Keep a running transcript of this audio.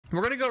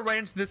We're gonna go right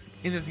into this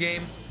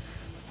game.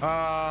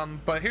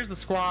 But here's the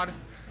squad.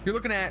 You're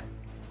looking at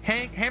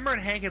Hammer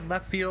and Hank in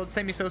left field,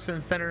 Sammy Sosa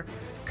in center,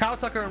 Kyle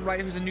Tucker in right,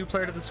 who's a new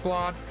player to the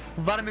squad,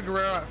 Vladimir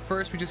Guerrero at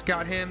first, we just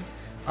got him,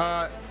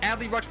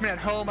 Adley Rutschman at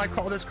home, I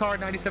call this card,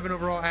 97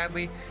 overall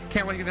Adley,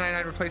 can't wait to get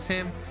 99 replace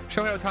him,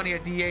 Shohei Ohtani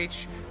at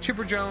DH,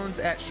 Chipper Jones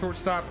at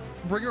shortstop,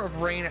 Bringer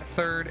of Rain at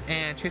third,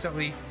 and Chase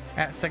Utley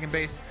at second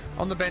base.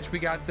 On the bench we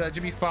got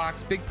Jimmy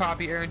Fox, Big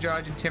Papi, Aaron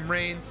Judge, and Tim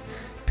Raines.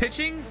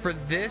 Pitching for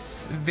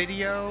this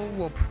video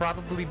will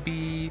probably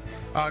be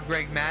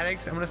Greg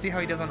Maddux. I'm going to see how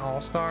he does on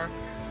All-Star.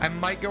 I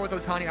might go with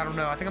Ohtani. I don't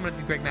know. I think I'm going to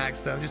do Greg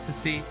Maddux, though, just to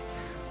see.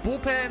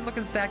 Bullpen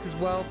looking stacked as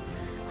well.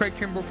 Craig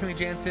Kimbrell, Kenley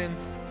Jansen,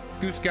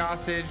 Goose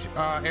Gossage,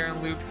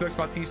 Aaron Luke, Felix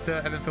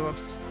Bautista, Evan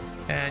Phillips.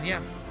 And, yeah,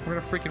 we're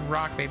going to freaking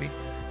rock, baby.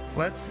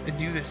 Let's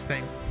do this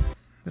thing.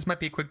 This might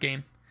be a quick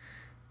game.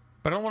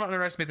 But I don't want to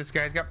underestimate this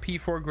guy. He's got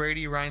P4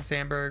 Grady, Ryan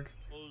Sandberg.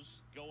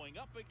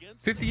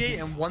 58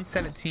 and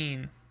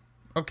 117.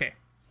 Okay,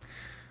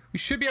 we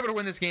should be able to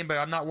win this game, but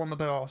I'm not warm up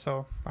at all.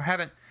 So I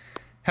haven't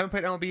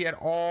played MLB at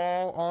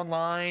all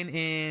online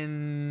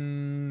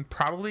in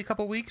probably a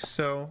couple weeks.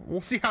 So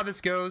we'll see how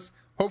this goes.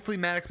 Hopefully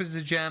Maddux pitches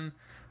a gem.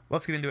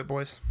 Let's get into it,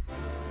 boys.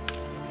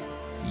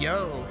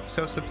 Yo,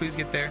 Sosa, please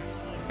get there.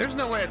 There's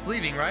no way it's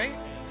leaving, right?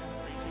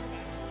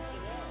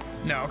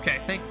 No, okay.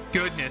 Thank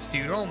goodness,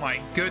 dude. Oh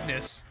my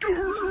goodness.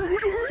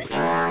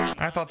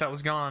 I thought that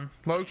was gone.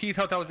 Low-key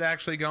thought that was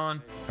actually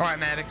gone. All right,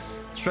 Maddux.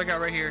 Strikeout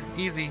right here.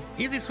 Easy.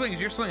 Easy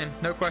swings. You're swinging.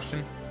 No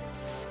question.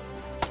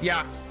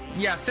 Yeah.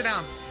 Yeah, sit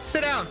down.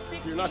 Sit down.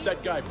 You're not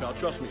that guy, pal.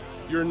 Trust me.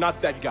 You're not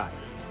that guy.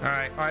 All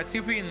right. All right. See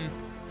if we can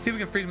freeze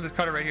him with this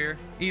cutter right here.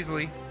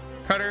 Easily.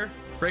 Cutter.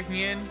 Breaking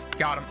in.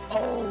 Got him.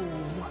 Oh.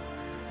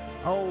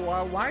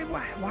 Oh, why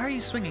are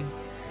you swinging?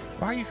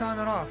 Why are you fouling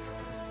that off?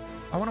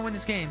 I want to win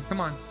this game.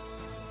 Come on.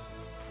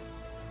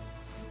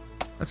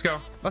 Let's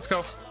go. Let's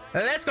go.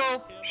 Let's go.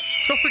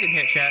 Let's go freaking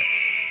hit, chat.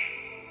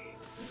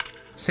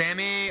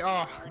 Sammy.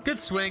 Oh, good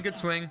swing. Good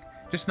swing.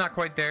 Just not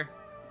quite there.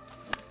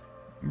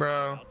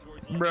 Bro.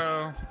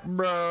 Bro.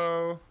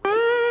 Bro.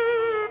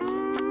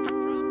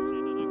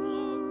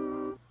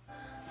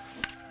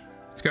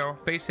 Let's go.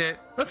 Base hit.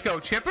 Let's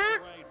go,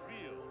 Chipper.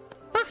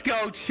 Let's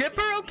go,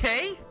 Chipper.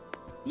 Okay.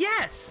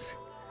 Yes.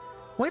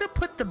 Way to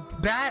put the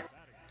bat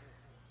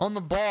on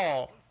the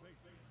ball.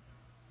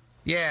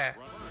 Yeah.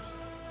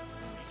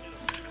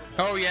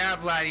 Oh yeah,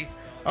 Vladdy.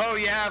 Oh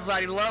yeah,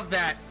 Vladdy. Love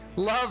that.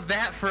 Love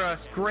that for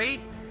us. Great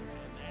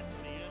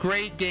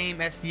game,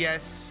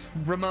 SDS.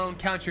 Ramon,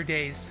 count your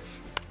days.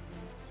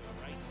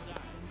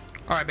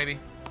 All right, baby.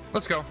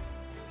 Let's go.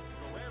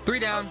 3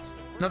 down.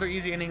 Another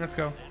easy inning. Let's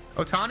go.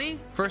 Ohtani,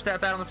 first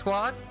at bat on the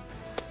squad.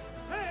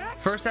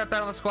 First at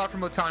bat on the squad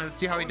from Ohtani. Let's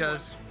see how he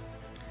does.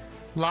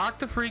 Lock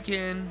the freak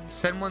in.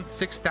 Send one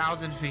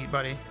 6,000 feet,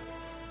 buddy.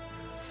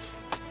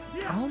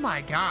 Oh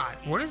my God.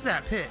 What is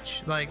that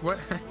pitch? Like, what?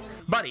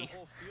 Buddy,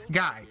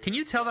 guy, can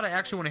you tell that I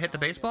actually want to hit the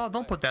baseball?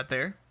 Don't put that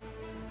there.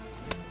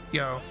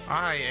 Yo,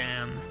 I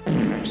am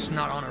just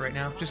not on it right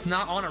now. Just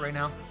not on it right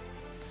now.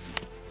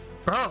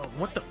 Bro,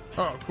 what the?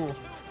 Oh, cool.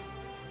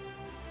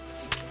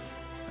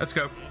 Let's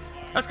go.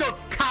 Let's go,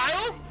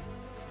 Kyle.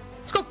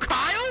 Let's go,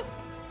 Kyle.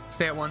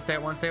 Stay at 1, stay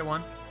at 1, stay at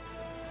 1.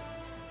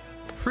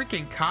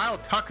 Freaking Kyle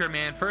Tucker,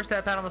 man. First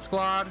at bat on the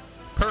squad.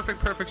 Perfect,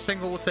 perfect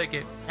single. We'll take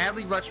it.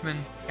 Adley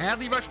Rutschman.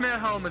 Adley Rutschman at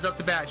home is up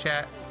to bat,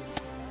 chat.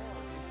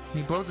 And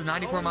he blows a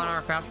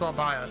 94-mile-an-hour fastball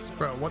by us.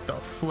 Bro, what the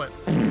flip?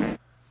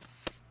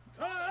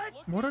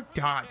 What a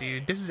dot,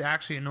 dude. This is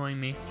actually annoying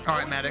me. All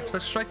right, Maddux.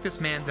 Let's strike this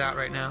man's out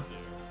right now.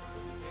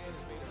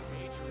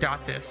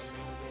 Dot this.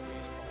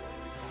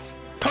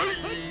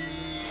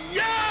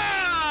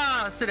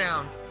 Yeah! Sit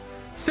down.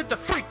 Sit the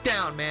freak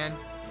down, man.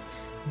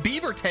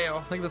 Beaver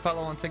Tail. Thank you for the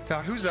follow on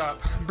TikTok. Who's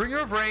up? Bringer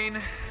of Rain.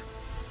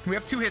 We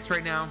have 2 hits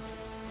right now.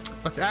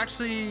 Let's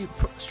actually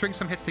string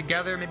some hits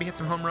together. Maybe hit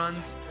some home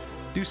runs.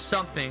 Do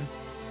something.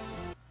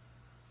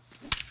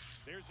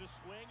 There's a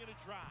swing and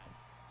a drive.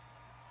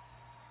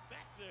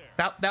 Back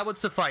there. That would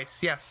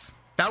suffice. Yes.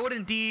 That would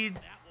indeed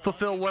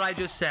fulfill what I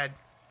just said.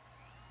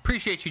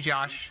 Appreciate you,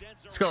 Josh.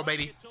 Let's go,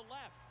 baby.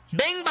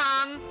 Bing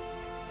bong.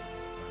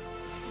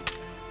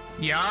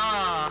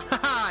 Yeah.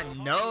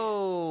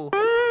 No.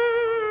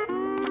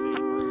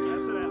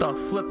 The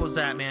flip was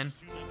that, man?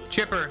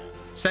 Chipper,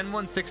 send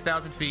one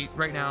 6,000 feet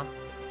right now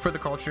for the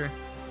culture.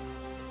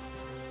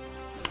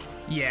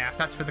 Yeah,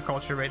 that's for the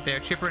culture right there.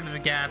 Chipper into the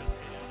gap.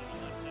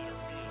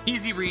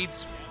 Easy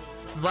reads.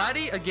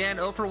 Vladdy, again,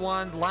 0 for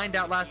 1. Lined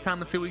out last time.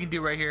 Let's see what we can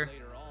do right here.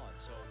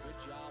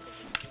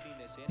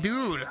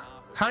 Dude,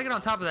 how do I get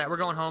on top of that? We're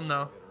going home,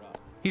 though.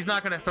 He's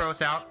not going to throw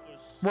us out.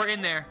 We're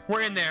in there.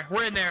 We're in there.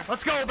 We're in there.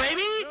 Let's go,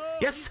 baby.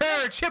 Yes,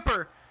 sir.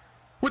 Chipper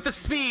with the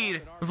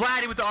speed.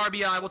 Vladdy with the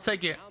RBI. We'll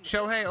take it.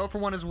 Shohei 0 for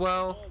 1 as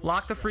well.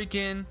 Lock the freak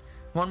in.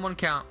 1-1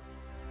 count.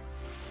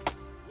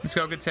 Let's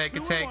go. Good take.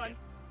 Good take.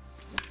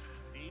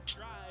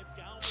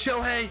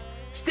 Shohei,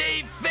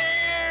 stay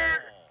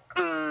fair.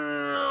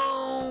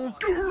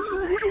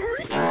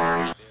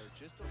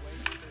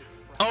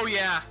 Oh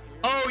yeah.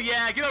 Oh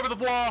yeah. Get over the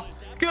wall.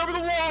 Get over the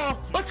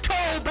wall. Let's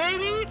go, baby.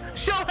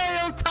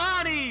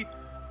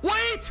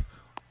 What?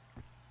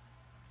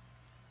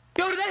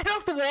 Yo, did that hit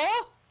off the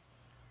wall?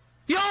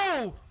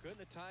 Yo!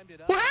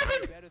 What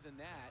happened?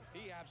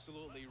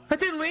 That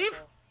didn't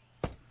leave?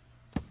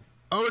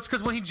 Oh, it's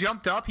because when he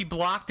jumped up, he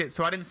blocked it,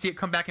 so I didn't see it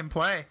come back and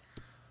play.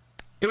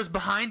 It was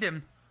behind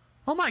him.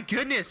 Oh my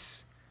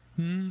goodness.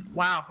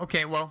 Wow.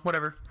 Okay, well,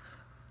 whatever.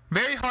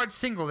 Very hard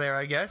single there,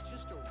 I guess.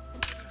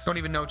 Don't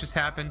even know what just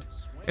happened.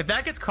 If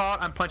that gets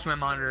caught, I'm punching my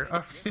monitor.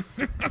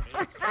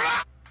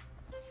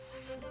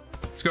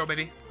 Let's go,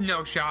 baby.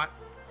 No shot.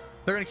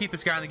 They're going to keep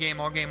this guy in the game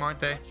all game, aren't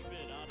they?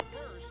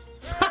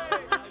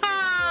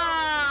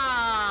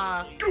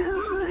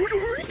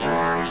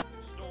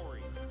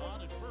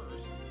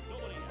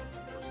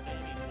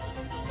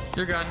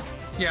 You're gone.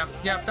 Yeah,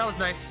 that was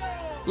nice.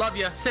 Love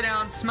ya. Sit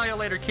down. Smell you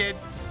later, kid.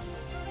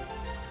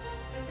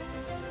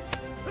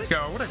 Let's go.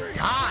 What a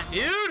god,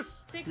 dude!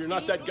 You're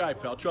not that guy,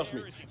 pal. Trust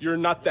me. You're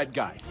not that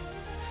guy.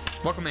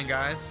 Welcome in,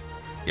 guys.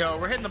 Yo,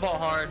 we're hitting the ball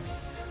hard.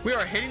 We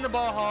are hitting the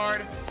ball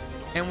hard,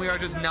 and we are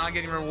just not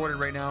getting rewarded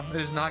right now. It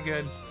is not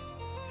good.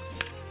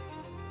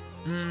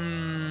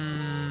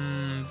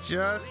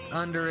 Just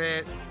under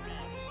it.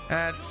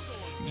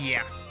 That's...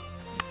 yeah.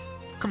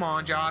 Come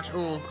on, Josh.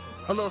 Ooh.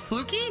 A little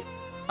fluky?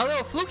 A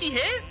little fluky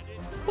hit?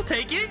 We'll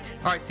take it.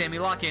 All right, Sammy,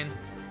 lock in.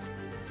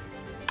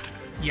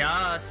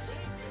 Yes.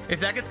 If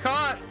that gets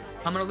caught,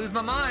 I'm going to lose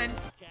my mind.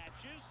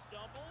 Catches,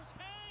 stumbles,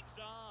 hangs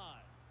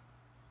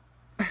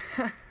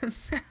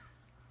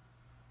on.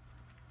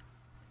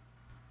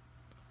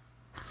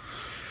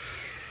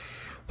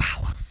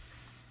 Wow.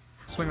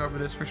 Swing over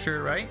this for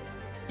sure, right?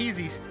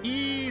 Easy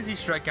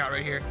strikeout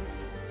right here.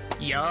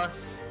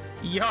 Yes.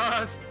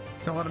 Yes.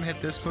 Don't let him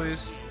hit this,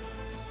 please.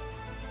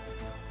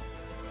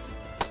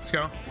 Let's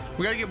go.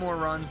 We gotta get more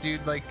runs,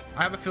 dude. Like,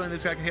 I have a feeling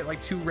this guy can hit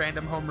like 2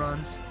 random home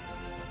runs.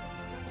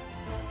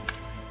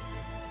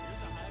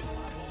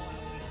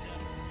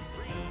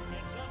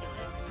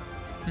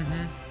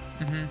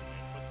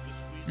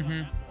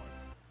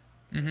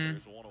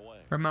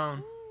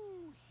 Ramon.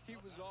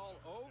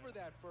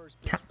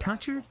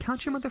 Count your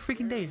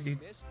motherfucking days, dude.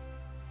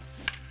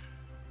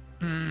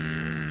 We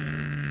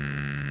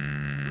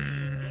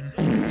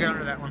got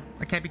under that one.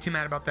 I can't be too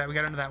mad about that. We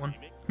got under that one.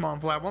 Come on,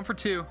 Vlad. 1 for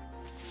 2.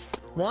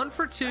 1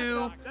 for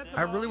 2.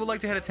 I really would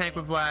like to hit a tank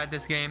with Vlad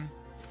this game.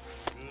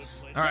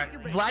 All right,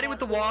 Vladdy with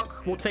the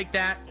walk. We'll take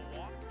that.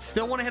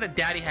 Still want to hit a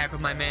daddy hack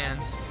with my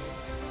mans.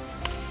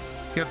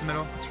 Get up the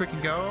middle. Let's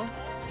freaking go.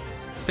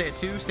 Stay at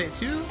 2. Stay at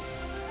 2.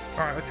 All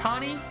right,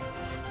 Otani.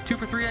 2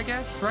 for 3, I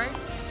guess, right?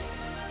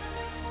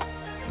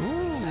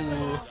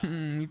 Ooh,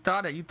 you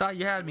thought it. You thought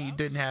you had me. You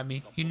didn't have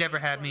me. You never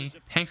had me.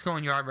 Hank's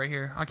going yard right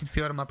here. I can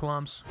feel it in my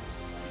plums.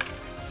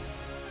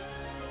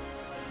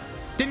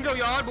 Didn't go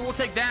yard, but we'll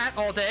take that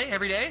all day,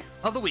 every day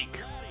of the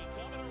week.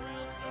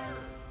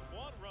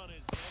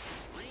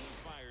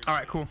 All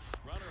right, cool.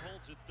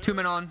 2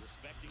 men on.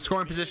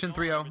 Scoring position,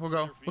 3-0. We'll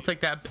go. We'll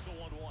take that.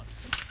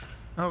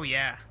 Oh,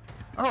 yeah.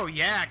 Oh,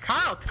 yeah.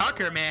 Kyle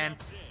Tucker, man.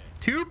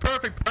 2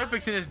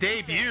 perfects in his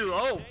debut.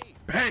 Oh,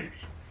 baby.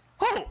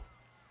 Oh,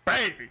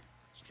 baby.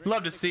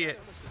 Love to see it.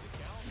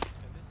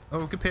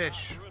 Oh, good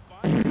pitch.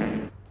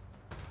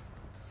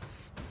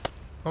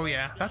 Oh,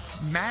 yeah. That's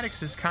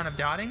Maddox is kind of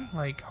dotting.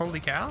 Like, holy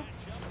cow.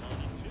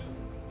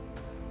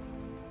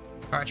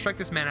 All right, strike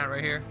this man out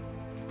right here.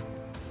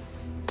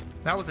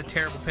 That was a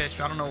terrible pitch.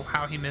 I don't know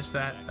how he missed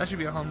that. That should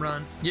be a home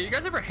run. Yeah, you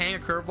guys ever hang a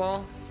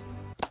curveball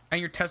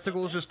and your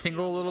testicles just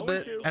tingle a little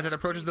bit as it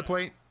approaches the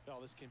plate?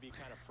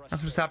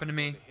 That's what's happened to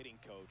me.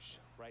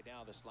 Right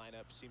now, this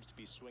lineup seems to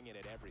be swinging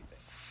at everything.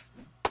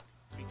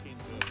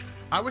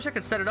 I wish I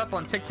could set it up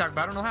on TikTok,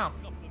 but I don't know how.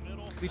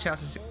 Beach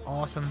House is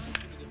awesome.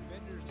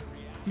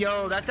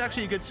 Yo, that's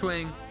actually a good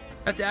swing.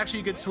 That's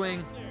actually a good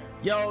swing.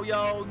 Yo,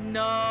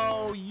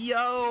 no,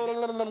 yo.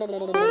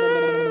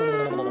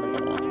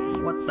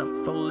 What the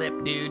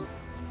flip, dude?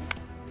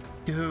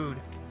 Dude.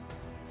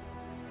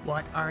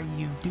 What are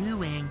you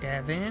doing,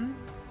 Devin?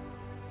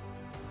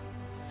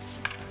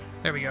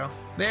 There we go.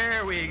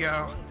 There we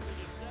go.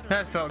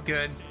 That felt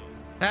good.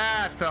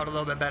 That felt a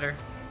little bit better.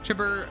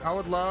 Chipper, I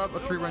would love a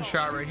 3-run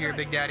shot right here,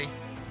 Big Daddy.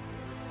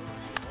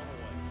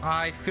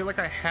 I feel like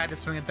I had to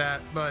swing at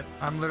that, but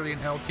I'm literally in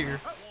L tier.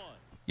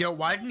 Yo,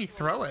 why didn't he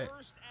throw it?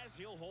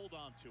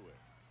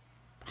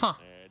 Huh.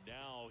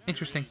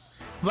 Interesting.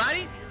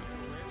 Vladdy,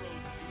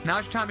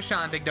 now's your time to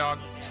shine, big dog.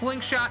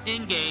 Slingshot,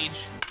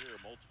 engage.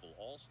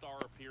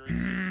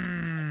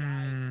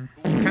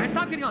 Can I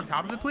stop getting on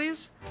top of it,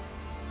 please?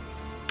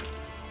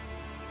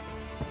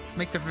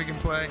 Make the freaking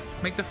play.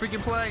 Make the freaking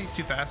play. He's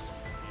too fast.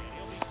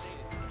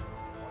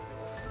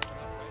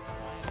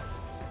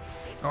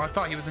 Oh, I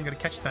thought he wasn't going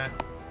to catch that.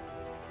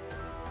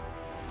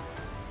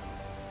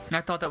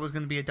 I thought that was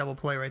going to be a double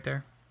play right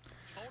there.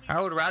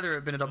 I would rather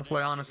have been a double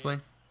play, honestly.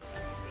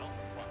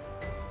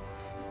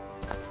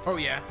 Oh,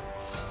 yeah.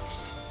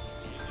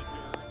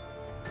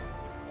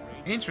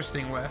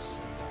 Interesting,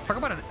 Wes. Talk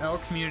about an L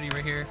community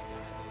right here.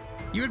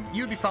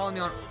 You'd be following me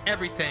on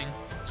everything.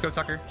 Let's go,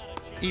 Tucker.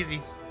 Easy.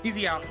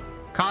 Easy out.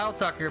 Kyle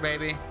Tucker,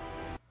 baby.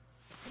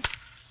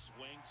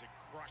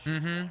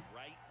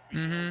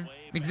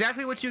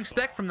 Exactly what you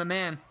expect from the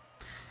man.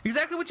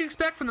 Exactly what you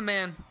expect from the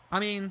man. I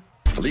mean,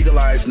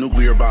 Legalize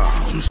nuclear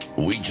bombs.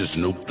 We just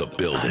nuked the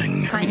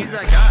building. he's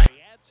that guy.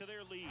 They add to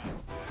their lead.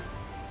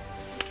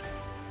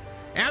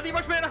 And the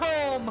rushman at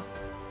home.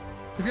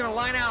 He's gonna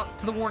line out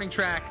to the warning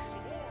track.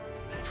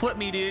 Flip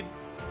me, dude.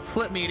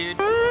 Flip me, dude.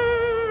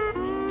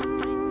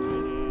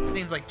 His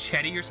name's like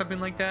Chetty or something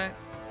like that.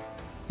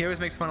 He always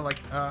makes fun of like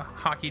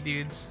hockey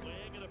dudes. Swing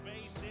and a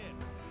base hit.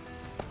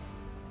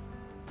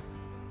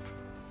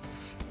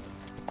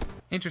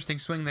 Interesting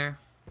swing there.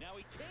 Now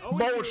he can't.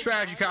 Bold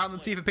strategy, Kyle.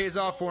 Let's see if it pays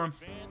off for him.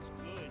 Fans,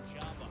 good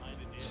job behind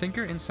the dish.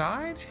 Sinker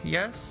inside?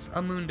 Yes,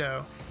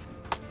 Amundo.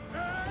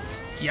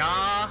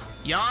 Yeah,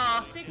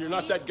 yeah. You're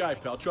not that guy,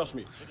 pal. Trust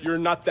me. You're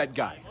not that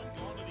guy.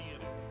 On to the inning.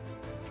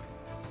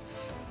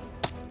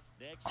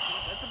 Next pitch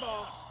at the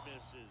ball.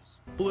 Misses.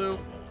 Blue.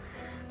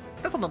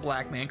 That's on the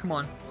black, man. Come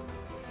on.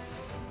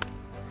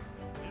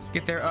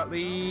 Get there,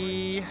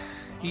 Utley.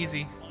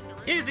 Easy.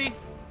 Easy.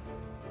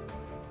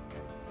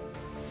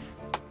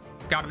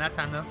 Got him that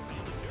time, though.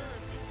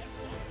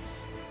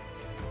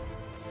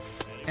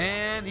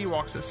 And he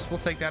walks us. We'll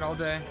take that all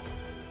day.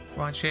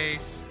 Come on,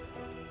 Chase.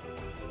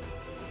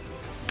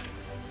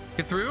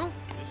 Get through.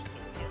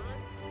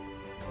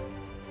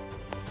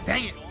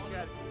 Dang it.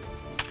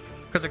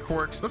 Because of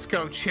quirks. Let's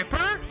go,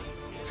 Chipper.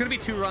 It's going to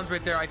be 2 runs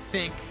right there, I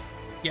think.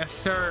 Yes,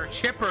 sir.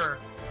 Chipper.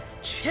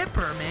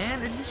 Chipper,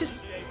 man. He's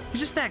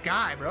just that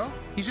guy, bro.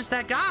 He's just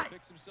that guy.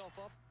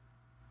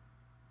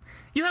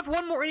 You have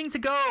 1 more inning to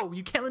go.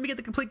 You can't let me get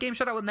the complete game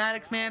shutout with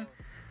Maddox, man.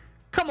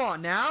 Come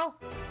on now.